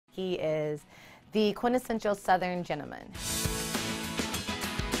he is the quintessential Southern gentleman.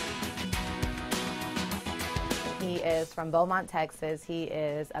 He is from Beaumont, Texas. He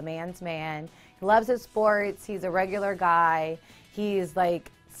is a man's man. He loves his sports. He's a regular guy. He's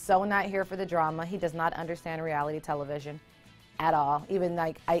like so not here for the drama. He does not understand reality television at all. Even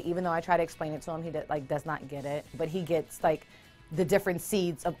though I try to explain it to him, he does not get it. But he gets like the different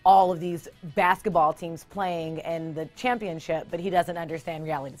seeds of all of these basketball teams playing in the championship, but he doesn't understand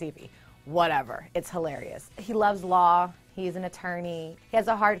reality TV. Whatever. It's hilarious. He loves law. He's an attorney. He has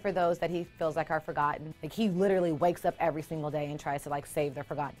a heart for those that he feels like are forgotten. Like, he literally wakes up every single day and tries to like save the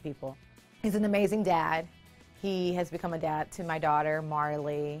forgotten people. He's an amazing dad. He has become a dad to my daughter,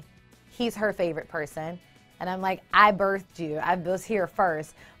 Marley. He's her favorite person. And I'm like, I birthed you. I was here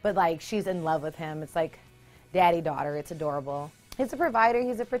first. But like, she's in love with him. It's like daddy-daughter. It's adorable. He's a provider.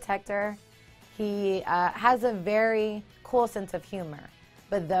 He's a protector. He has a very cool sense of humor.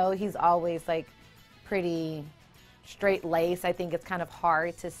 But though he's always like pretty straight-laced, I think it's kind of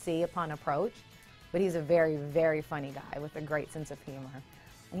hard to see upon approach. But he's a very, very funny guy with a great sense of humor.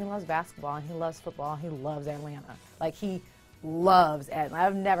 And he loves basketball, and he loves football, and he loves Atlanta. Like, he loves Atlanta.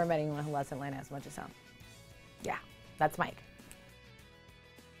 I've never met anyone who loves Atlanta as much as him. Yeah, that's Mike.